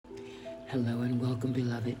Hello and welcome,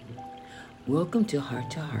 beloved. Welcome to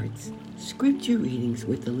Heart Hearts, Scripture Readings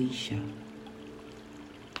with Alicia.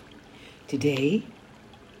 Today,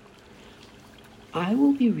 I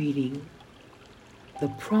will be reading the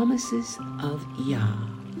promises of Yah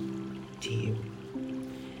to you.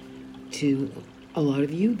 To a lot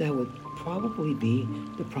of you, that would probably be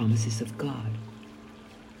the promises of God.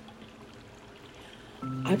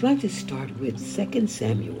 I'd like to start with 2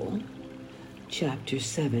 Samuel chapter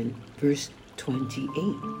 7, verse 28.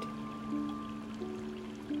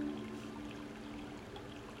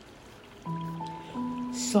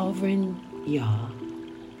 Sovereign Yah,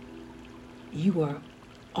 you are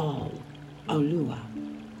all Alua.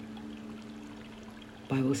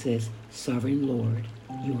 Bible says, Sovereign Lord,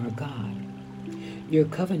 you are God. Your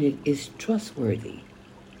covenant is trustworthy,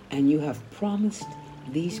 and you have promised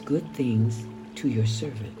these good things to your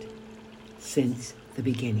servant since the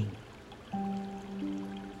beginning.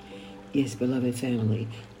 Yes, beloved family,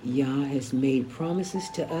 Yah has made promises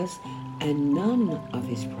to us, and none of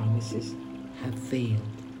his promises have failed.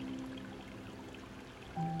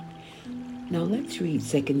 Now let's read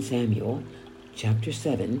 2 Samuel chapter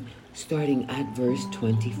 7, starting at verse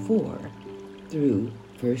 24 through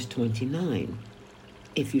verse 29.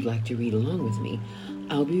 If you'd like to read along with me,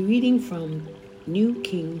 I'll be reading from New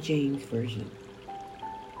King James Version.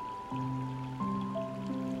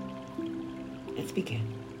 Let's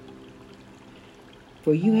begin.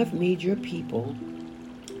 For you have made your people,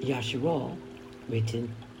 Yasharal,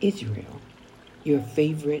 written Israel, your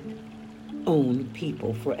favorite own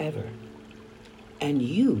people forever. And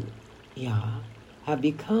you, Yah, have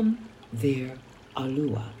become their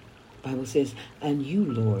Alua. Bible says, and you,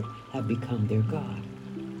 Lord, have become their God.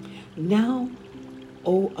 Now,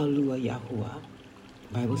 O Alua Yahuwah,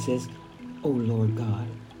 Bible says, O Lord God,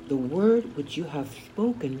 the word which you have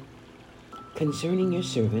spoken concerning your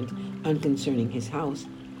servant and concerning his house,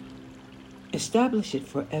 establish it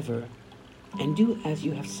forever and do as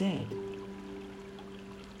you have said.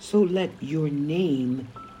 So let your name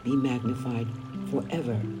be magnified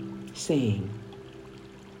forever, saying,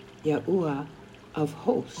 Yahuwah of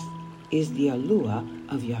hosts is the Alua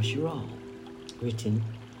of Yasharal, written,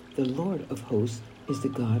 the Lord of hosts is the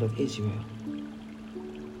God of Israel.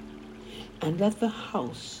 And let the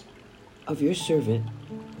house of your servant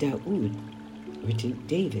Daud, written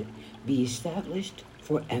David, be established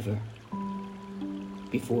forever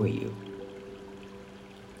before you.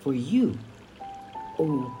 For you,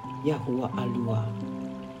 O Yahuwah Alua,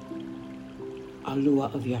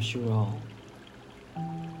 Alua of Yasharal,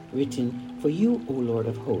 written, for you, O Lord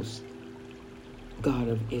of hosts, God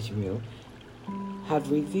of Israel, have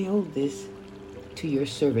revealed this to your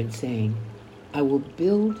servant, saying, I will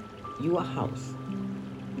build you a house.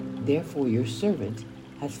 Therefore your servant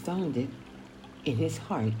has found it in his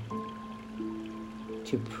heart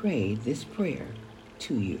to pray this prayer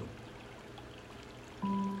to you.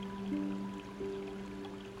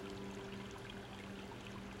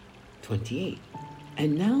 (28)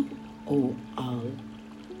 And now, O Al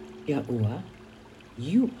Yahuwah,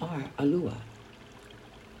 you are Alua.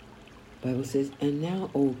 Bible says, and now,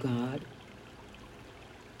 O God,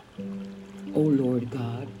 O Lord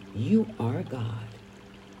God, you are God,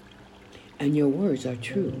 and your words are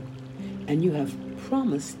true, and you have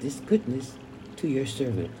promised this goodness to your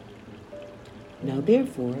servant. Now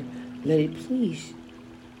therefore, let it please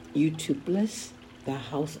you to bless the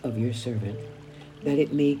house of your servant, that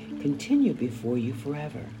it may continue before you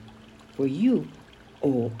forever. For you,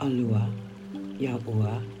 O Alua,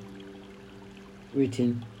 Yahuwah,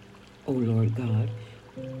 written, O Lord God,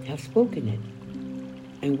 have spoken it.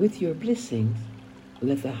 And with your blessings,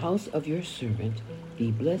 let the house of your servant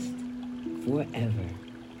be blessed forever.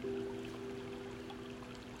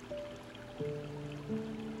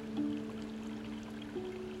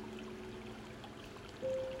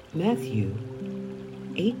 Matthew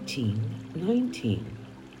 18:19,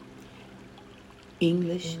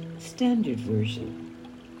 English Standard Version.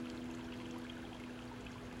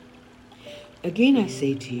 Again I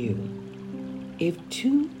say to you, if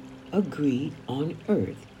two agree on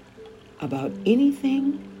earth about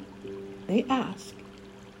anything they ask,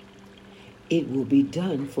 it will be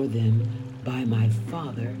done for them by my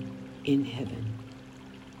Father in heaven.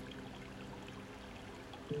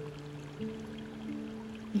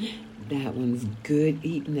 That one's good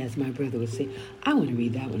eating, as my brother would say. I want to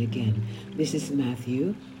read that one again. This is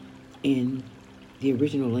Matthew. In the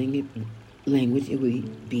original language, it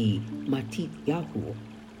would be Matit Yahu.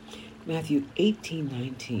 Matthew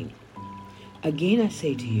 18:19. Again I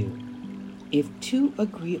say to you, if two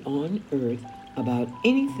agree on earth about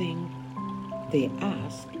anything they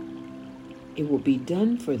ask, it will be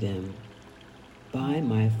done for them by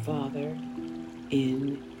my Father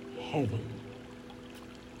in heaven.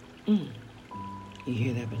 You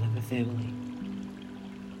hear that, beloved family?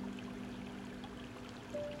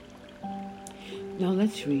 Now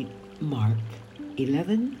let's read Mark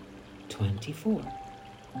 11:24.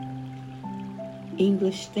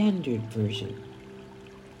 English Standard Version.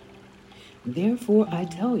 Therefore I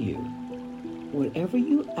tell you, whatever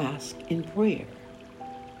you ask in prayer,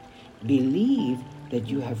 believe that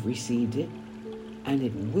you have received it, and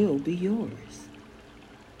it will be yours.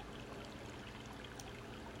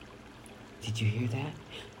 Did you hear that?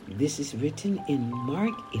 This is written in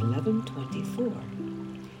Mark 11:24.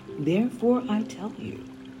 Therefore I tell you,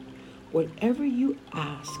 whatever you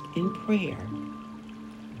ask in prayer,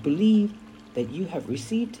 believe that you have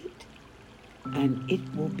received it, and it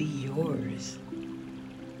will be yours.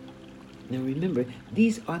 Now remember,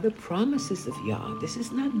 these are the promises of Yah. This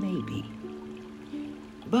is not maybe.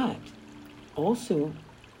 But also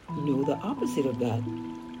know the opposite of that.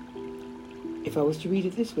 If I was to read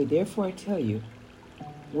it this way, therefore I tell you,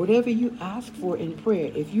 whatever you ask for in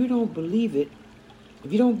prayer, if you don't believe it,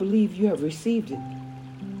 if you don't believe you have received it,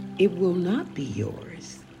 it will not be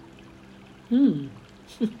yours.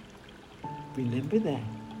 Remember that.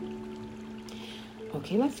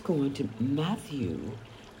 Okay, let's go on to Matthew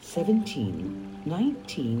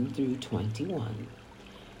 17:19 through 21,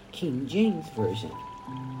 King James Version.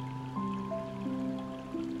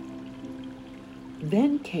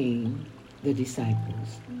 Then came the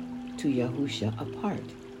disciples to Yahusha apart,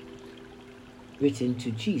 written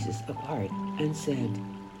to Jesus apart, and said,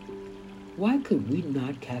 why could we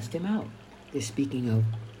not cast him out? They're speaking of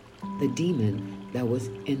the demon that was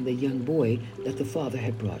in the young boy that the father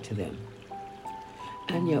had brought to them.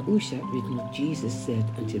 And Yahusha, written of Jesus, said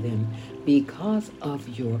unto them, because of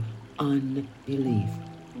your unbelief.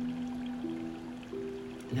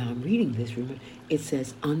 Now I'm reading this, remember, it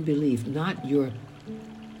says unbelief, not your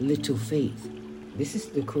little faith. This is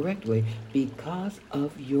the correct way, because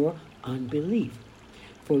of your unbelief.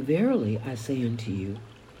 For verily I say unto you,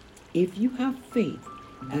 if you have faith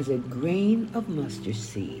as a grain of mustard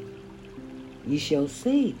seed, ye shall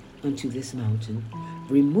say unto this mountain,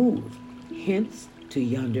 remove hence to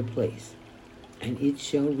yonder place, and it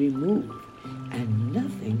shall remove, and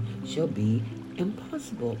nothing shall be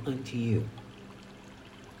impossible unto you.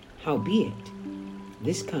 Howbeit,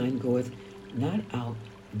 this kind goeth not out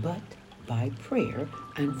but by prayer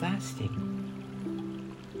and fasting.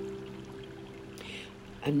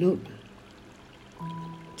 A note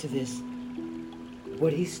to this,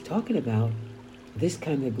 what he's talking about, this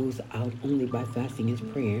kind that goes out only by fasting is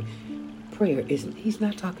prayer. Prayer isn't, he's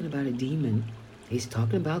not talking about a demon. He's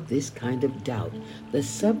talking about this kind of doubt. The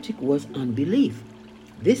subject was unbelief.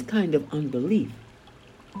 This kind of unbelief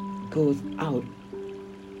goes out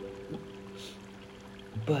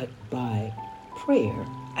but by prayer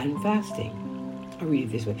and fasting. I read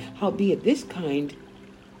it this way. Howbeit this kind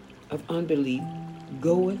of unbelief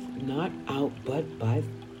goeth not out but by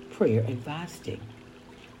prayer and fasting.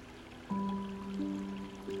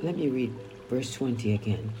 Let me read verse 20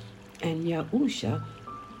 again. And Yahusha,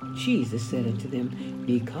 Jesus, said unto them,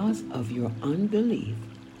 because of your unbelief,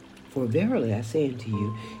 for verily I say unto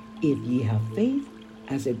you, if ye have faith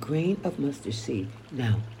as a grain of mustard seed.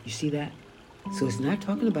 Now, you see that? So it's not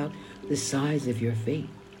talking about the size of your faith.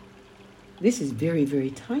 This is very,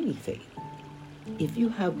 very tiny faith. If you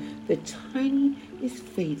have the tiniest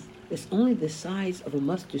faith that's only the size of a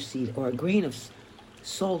mustard seed or a grain of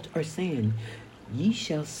salt or sand, ye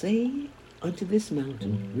shall say unto this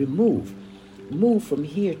mountain, move from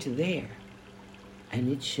here to there,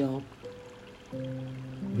 and it shall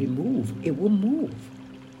remove. It will move,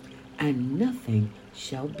 and nothing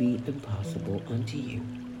shall be impossible unto you.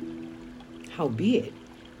 Howbeit,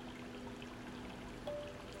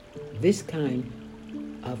 this kind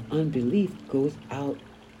of unbelief goes out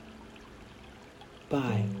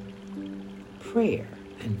by prayer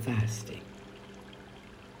and fasting.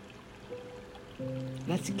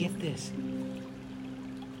 Let's get this.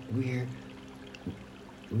 We're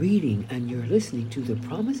reading and you're listening to the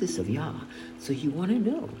promises of Yah, so you want to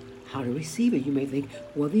know how to receive it. You may think,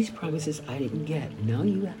 well, these promises I didn't get. Now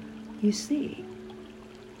you see.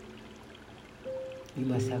 You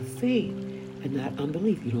must have faith and not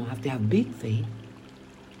unbelief. You don't have to have big faith.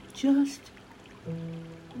 Just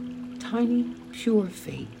tiny, pure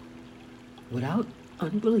faith, without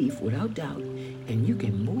unbelief, without doubt, and you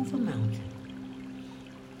can move a mountain.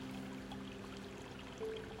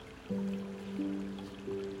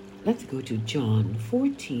 Let's go to John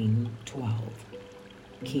 14:12,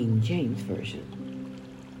 King James Version.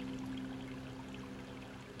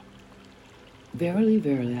 Verily,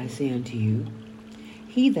 verily, I say unto you,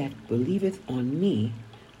 He that believeth on me,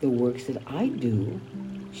 the works that I do,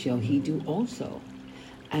 shall he do also.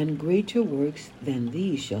 And greater works than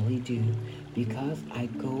these shall he do, because I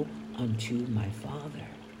go unto my Father.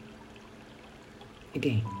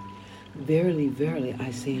 Again, verily, verily,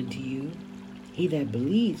 I say unto you, he that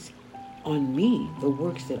believes on me, the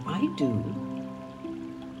works that I do,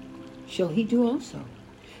 shall he do also.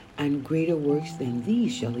 And greater works than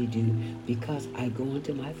these shall he do, because I go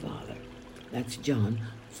unto my Father. That's John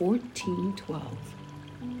 14:12.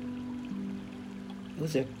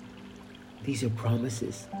 These are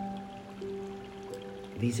promises.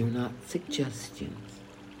 These are not suggestions.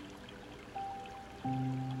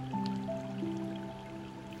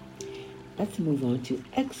 Let's move on to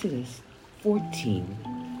Exodus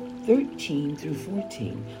 14:13 through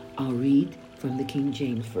 14. I'll read from the King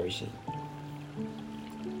James Version.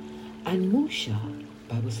 And Moshe,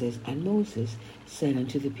 Bible says, and Moses said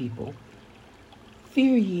unto the people,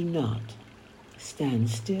 Fear ye not, stand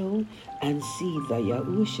still and see the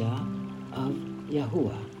Yahusha of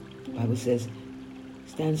Yahuwah. Bible says,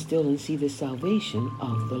 stand still and see the salvation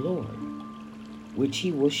of the Lord, which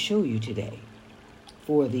he will show you today.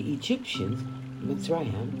 For the Egyptians,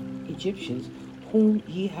 Mitzrayim, Egyptians, whom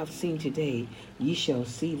ye have seen today, ye shall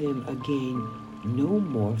see them again no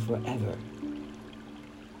more forever.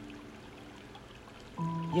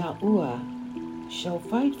 Yahuwah shall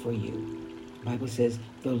fight for you. Bible says,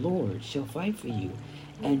 the Lord shall fight for you,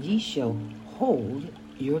 and ye shall hold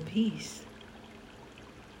your peace.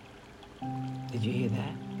 Did you hear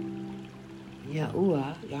that?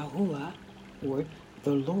 Yahuwah, or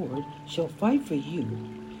the Lord shall fight for you,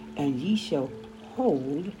 and ye shall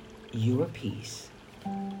hold your peace.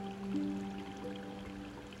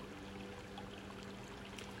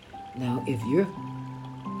 Now, if you're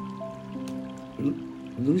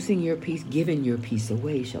losing your peace, giving your peace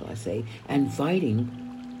away, shall I say, and fighting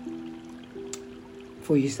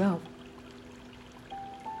for yourself,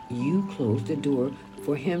 you close the door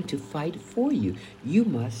for him to fight for you. You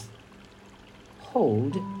must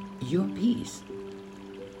hold your peace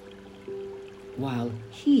while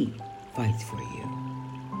he fights for you.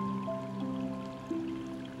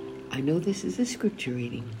 I know this is a scripture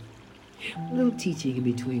reading, a little teaching in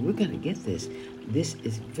between. We're going to get this. This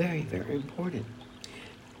is very, very important.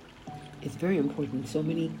 It's very important. So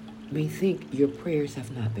many may think your prayers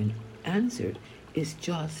have not been answered. It's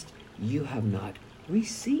just you have not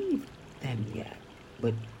received them yet.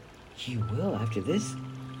 But you will after this.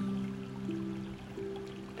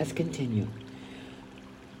 Let's continue.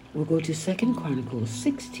 We'll go to 2 Chronicles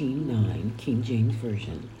 16:9, King James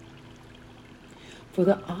Version. For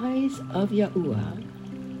the eyes of Yahuwah,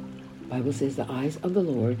 Bible says, the eyes of the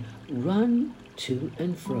Lord run to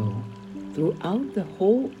and fro throughout the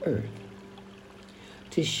whole earth,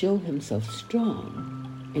 to show himself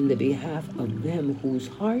strong in the behalf of them whose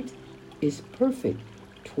heart is perfect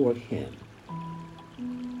toward him.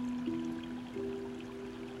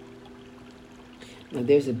 Now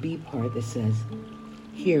there's a B part that says,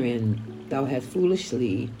 herein thou hast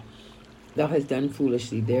done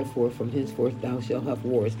foolishly, therefore from henceforth thou shalt have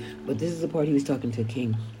wars. But this is the part he was talking to a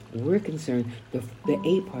king. We're concerned, the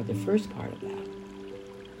A part, the first part of that.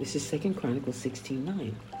 This is 2 Chronicles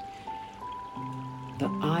 16:9. The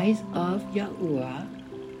eyes of Yahuwah,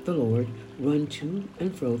 the Lord, run to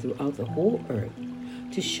and fro throughout the whole earth,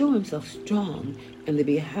 to show himself strong in the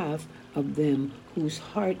behalf of them whose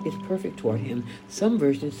heart is perfect toward him. Some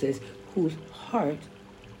version says, whose heart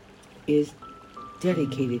is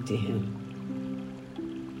dedicated to him.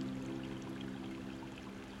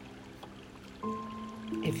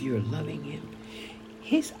 If you're loving him,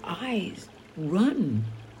 his eyes run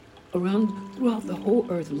around throughout the whole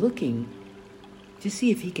earth looking to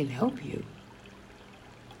see if he can help you.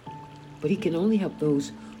 But he can only help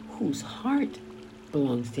those whose heart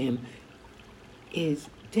belongs to him, is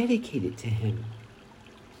dedicated to him,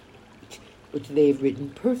 which they have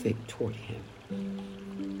written perfect toward him.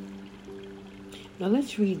 Now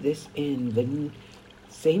let's read this in the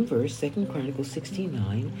same verse, 2 Chronicles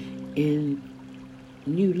 16:9, in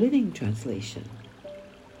New Living Translation.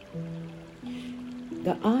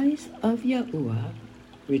 The eyes of Yahuwah,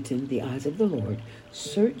 written the eyes of the Lord,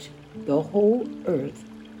 search the whole earth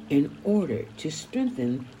in order to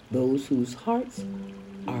strengthen those whose hearts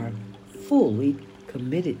are fully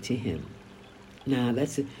committed to him. Now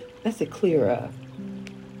that's a clear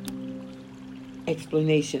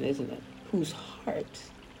explanation, isn't it? Whose hearts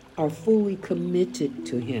are fully committed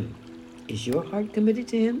to him. Is your heart committed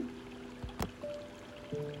to him?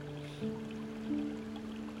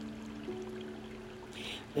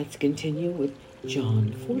 Let's continue with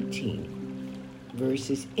John 14.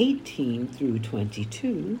 verses 18 through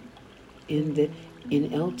 22 in the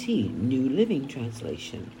NLT, New Living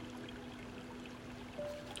Translation.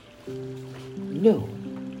 No,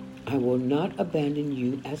 I will not abandon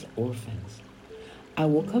you as orphans. I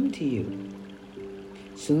will come to you.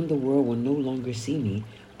 Soon the world will no longer see me,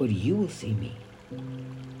 but you will see me.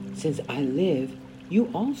 Since I live,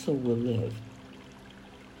 you also will live.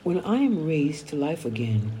 When I am raised to life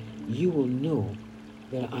again, you will know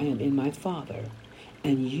that I am in my Father,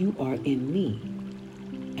 and you are in me,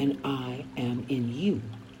 and I am in you.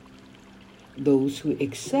 Those who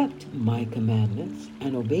accept my commandments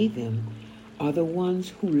and obey them are the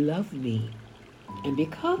ones who love me. And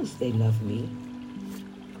because they love me,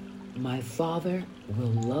 my Father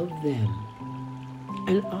will love them,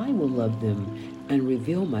 and I will love them and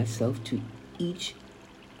reveal myself to each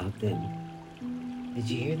of them. Did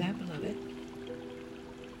you hear that, beloved?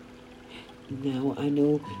 Now, I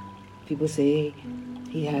know people say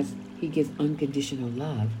he gives unconditional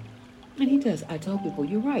love, and he does. I tell people,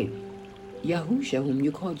 you're right. Yahusha, whom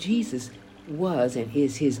you call Jesus, was and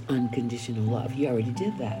is his unconditional love. He already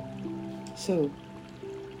did that. So,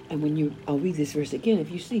 and I'll read this verse again. If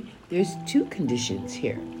you see, there's two conditions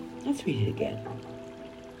here. Let's read it again.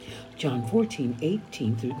 John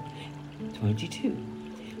 14:18 through 22.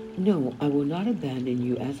 No, I will not abandon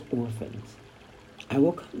you as orphans. I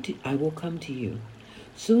will come to you.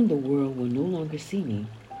 Soon the world will no longer see me,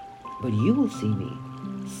 but you will see me.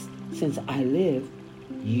 Since I live,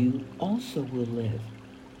 you also will live.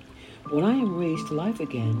 When I am raised to life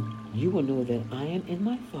again, you will know that I am in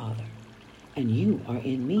my Father, and you are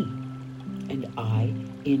in me, and I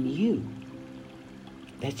in you.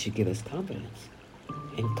 That should give us confidence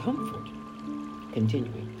and comfort.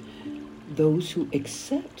 Continuing. Those who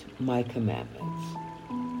accept my commandments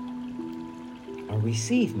or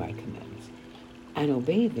receive my commandments and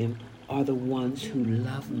obey them are the ones who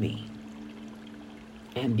love me.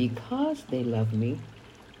 And because they love me,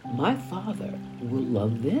 my Father will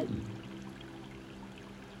love them.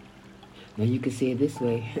 Now you can say it this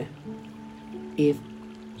way. If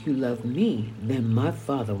you love me, then my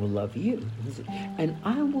Father will love you. And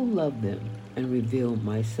I will love them and reveal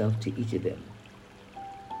myself to each of them.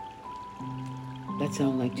 That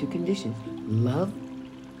sounds like two conditions. Love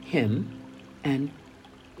him and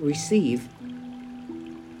receive,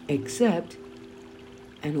 accept,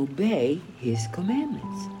 and obey his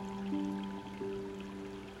commandments.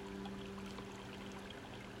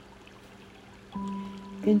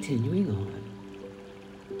 Continuing on.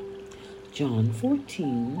 John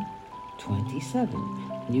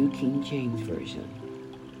 14:27, New King James Version.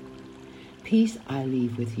 Peace I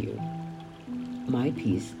leave with you. My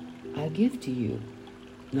peace I give to you.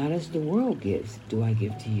 Not as the world gives do I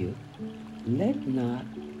give to you. Let not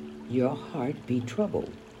your heart be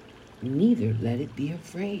troubled, neither let it be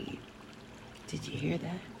afraid. Did you hear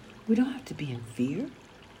that? We don't have to be in fear.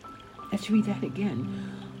 Let's read that again.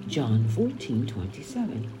 John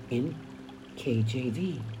 14:27 in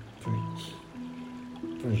KJV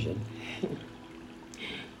version.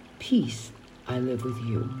 Peace I live with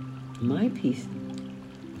you. My peace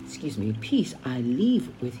I leave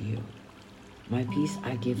with you. My peace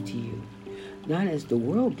I give to you. Not as the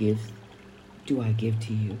world gives, do I give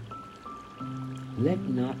to you. Let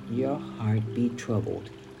not your heart be troubled,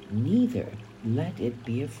 neither let it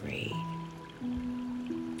be afraid.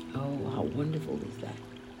 Oh, how wonderful is that?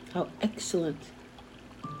 How excellent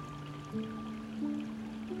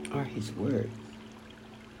are his words.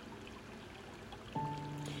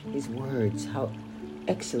 His words, how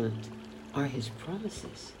excellent are his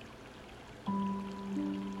promises.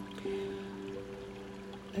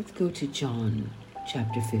 Let's go to John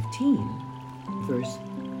chapter 15,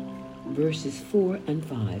 verses 4 and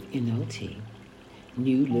 5 NLT,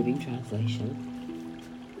 New Living Translation.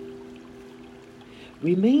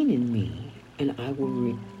 Remain in me, and I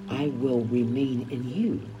will remain in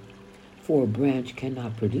you. For a branch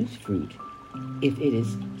cannot produce fruit if it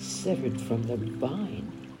is severed from the vine,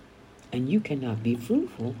 and you cannot be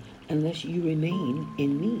fruitful unless you remain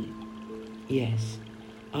in me. Yes,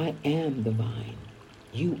 I am the vine.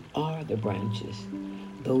 You are the branches.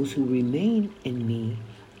 Those who remain in me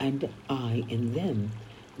and I in them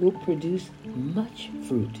will produce much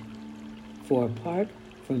fruit. For apart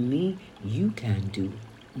from me, you can do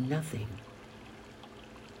nothing.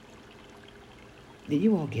 Did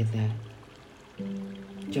you all get that?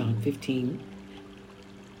 John 15,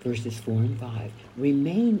 verses 4 and 5.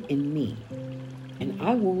 Remain in me, and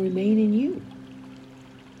I will remain in you.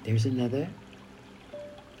 There's another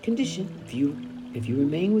condition. If you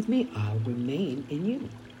remain with me, I'll remain in you.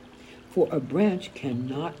 For a branch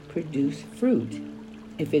cannot produce fruit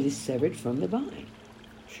if it is severed from the vine.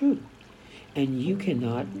 True. And you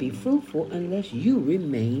cannot be fruitful unless you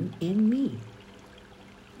remain in me.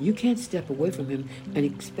 You can't step away from him and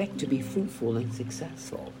expect to be fruitful and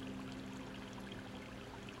successful.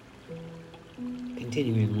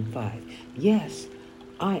 Continuing on 5. Yes,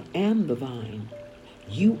 I am the vine.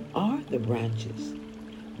 You are the branches.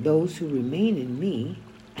 Those who remain in me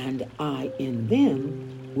and I in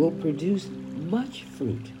them will produce much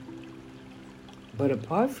fruit. But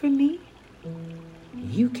apart from me,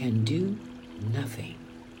 you can do nothing.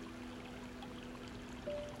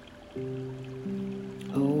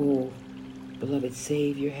 Oh, beloved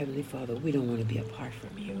Savior, Heavenly Father, we don't want to be apart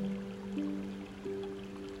from you.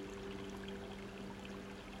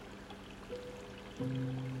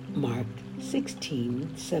 Mark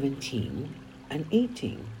 16, 17, and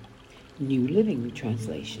 18, New Living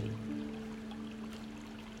Translation.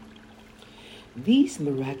 These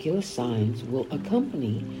miraculous signs will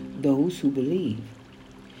accompany those who believe.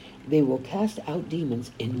 They will cast out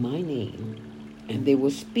demons in my name, and they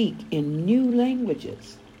will speak in new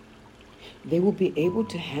languages. They will be able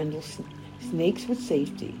to handle snakes with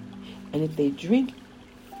safety, and if they drink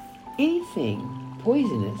anything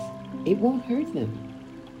poisonous, it won't hurt them.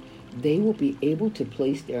 They will be able to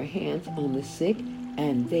place their hands on the sick,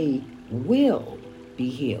 and they will be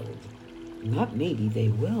healed. Not maybe, they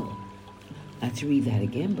will. Let's read that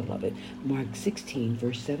again, beloved. Mark 16,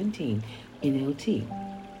 verse 17, NLT.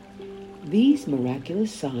 These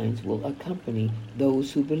miraculous signs will accompany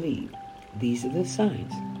those who believe. These are the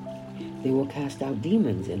signs. They will cast out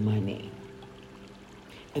demons in my name,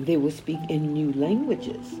 and they will speak in new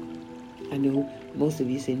languages. I know most of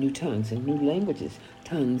you say new tongues and new languages.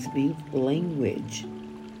 Tongues mean language.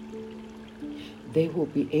 They will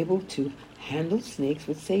be able to handle snakes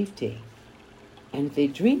with safety. And if they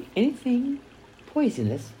drink anything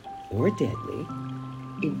poisonous or deadly,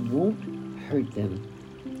 it won't hurt them.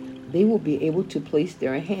 They will be able to place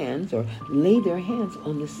their hands or lay their hands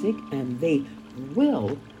on the sick, and they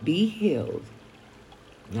will be healed.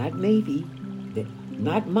 Not maybe,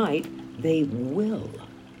 not might, they will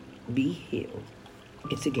be healed.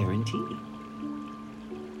 It's a guarantee.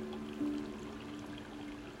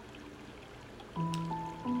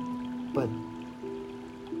 But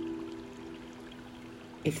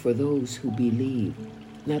it's for those who believe,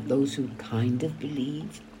 not those who kind of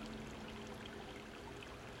believe.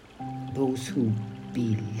 Those who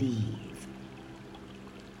believe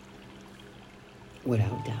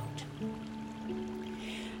without doubt.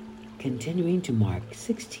 Continuing to Mark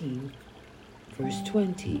 16, verse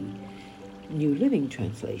 20, New Living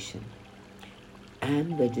Translation.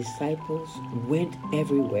 And the disciples went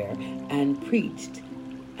everywhere and preached,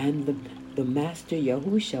 and the Master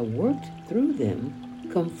Yahusha worked through them,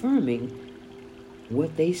 confirming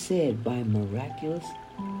what they said by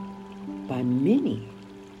many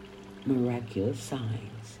miraculous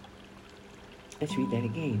signs. Let's read that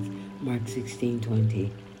again. Mark 16:20.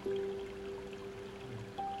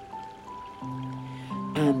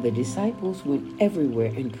 And the disciples went everywhere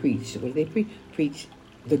and preached. What did they preach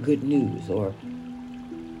the good news, or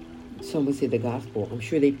some would say the gospel. I'm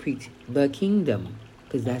sure they preached the kingdom,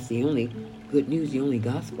 because that's the only good news, the only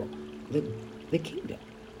gospel, the kingdom.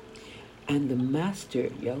 And the Master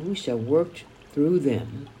Yahusha worked through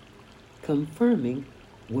them, confirming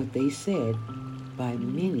what they said by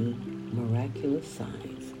many miraculous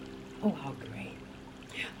signs. Oh, how great.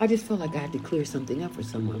 I just felt like I had to clear something up for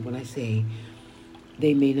someone when I say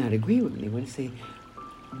they may not agree with me. When I say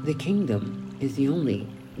the kingdom is the only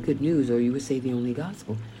good news, or you would say the only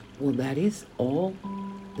gospel. Well, that is all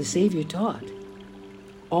the Savior taught.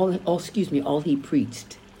 All he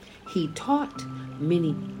preached. He taught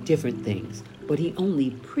many different things, but he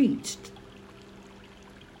only preached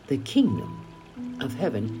the kingdom of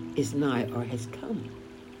heaven is nigh or has come.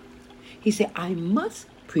 He said, I must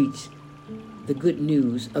preach the good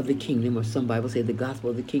news of the kingdom, or some Bibles say the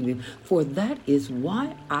gospel of the kingdom, for that is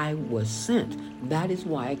why I was sent. That is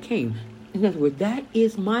why I came. In other words, that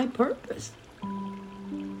is my purpose.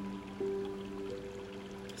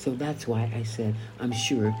 So that's why I said, I'm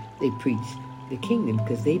sure they preached the kingdom,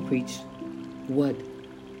 because they preached what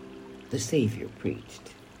the Savior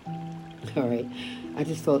preached. All right. I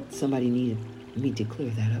just felt somebody needed me to clear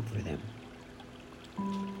that up for them.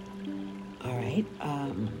 All right.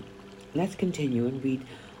 Let's continue and read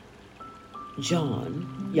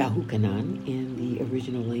John, Yahukanan in the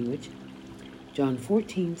original language. John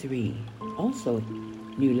 14:3, also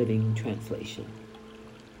New Living Translation.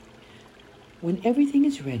 When everything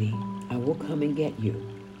is ready, I will come and get you,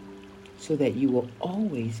 so that you will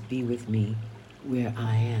always be with me where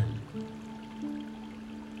I am.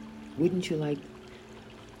 Wouldn't you like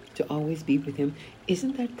to always be with him.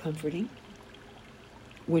 Isn't that comforting?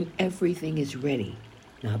 When everything is ready,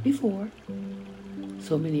 not before.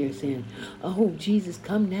 So many are saying, oh, Jesus,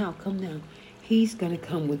 come now, come now. He's going to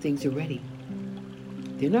come when things are ready.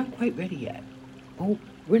 They're not quite ready yet. Oh,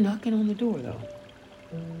 we're knocking on the door, though.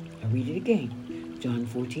 I'll read it again. John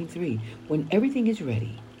 14:3. When everything is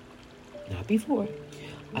ready, not before,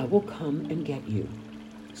 I will come and get you,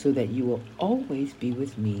 so that you will always be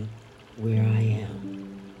with me where I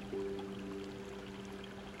am.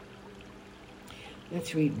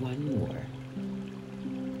 Let's read one more.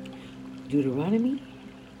 Deuteronomy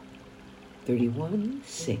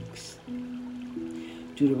 31:6.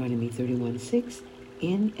 Deuteronomy 31:6,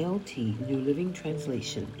 NLT, New Living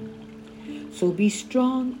Translation. So be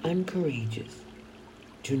strong and courageous.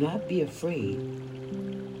 Do not be afraid,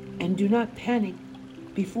 and do not panic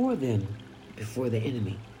before them, before the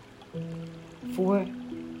enemy. For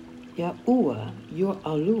Yahuwah, your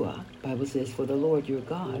Alua, Bible says, for the Lord your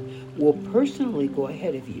God will personally go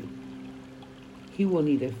ahead of you. He will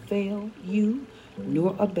neither fail you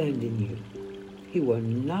nor abandon you. He will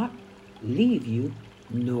not leave you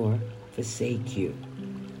nor forsake you.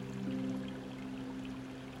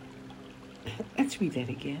 Let's read that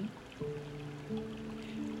again.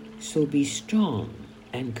 So be strong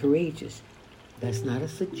and courageous. That's not a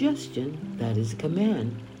suggestion, that is a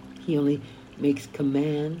command. He only makes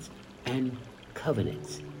commands and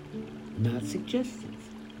covenants, not suggestions.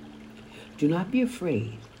 Do not be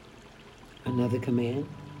afraid. Another command.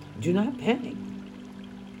 Do not panic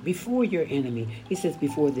before your enemy. He says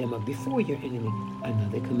before them or before your enemy.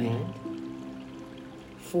 Another command.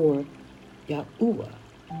 For Yahuwah,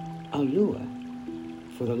 Alua,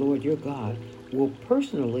 for the Lord your God will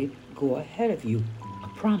personally go ahead of you. A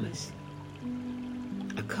promise.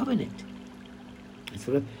 A covenant.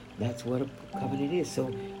 That's what a covenant is.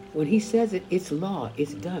 So when he says it, it's law,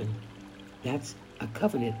 it's done. That's a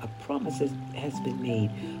covenant, a promise has been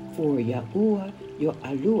made. For Yahuwah, your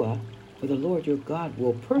Alua, for the Lord your God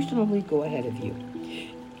will personally go ahead of you.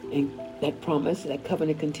 And that promise, that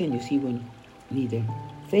covenant continues. He will neither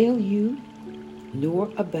fail you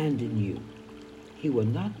nor abandon you. He will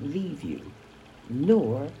not leave you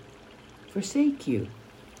nor forsake you.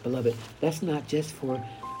 Beloved, that's not just for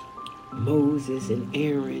Moses and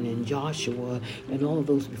Aaron and Joshua and all of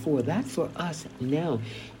those before. That's for us now.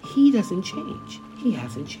 He doesn't change. He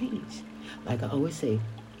hasn't changed. Like I always say,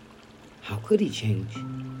 how could he change?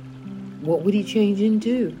 What would he change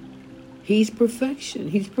into? He's perfection.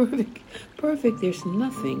 He's perfect. Perfect. There's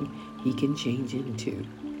nothing he can change into.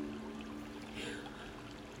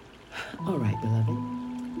 All right,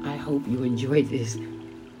 beloved. I hope you enjoyed this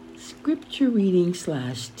scripture reading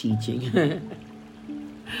 / teaching.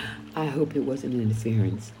 I hope it wasn't an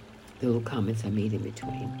interference, the little comments I made in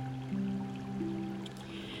between.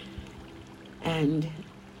 And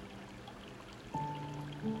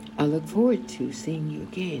I look forward to seeing you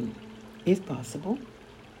again, if possible.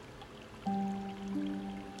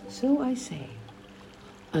 So I say,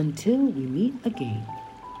 until we meet again,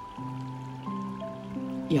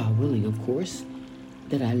 Yah willing, of course,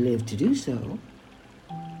 that I live to do so.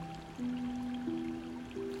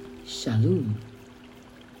 Shalom.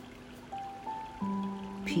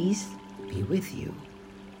 Peace be with you.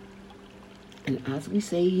 And as we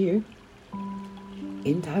say here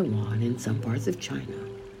in Taiwan and some parts of China,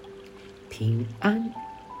 Ping An.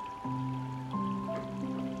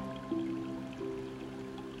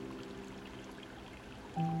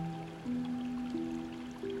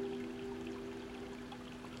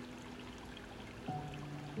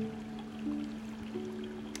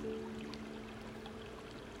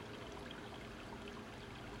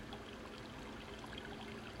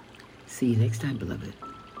 See you next time, beloved.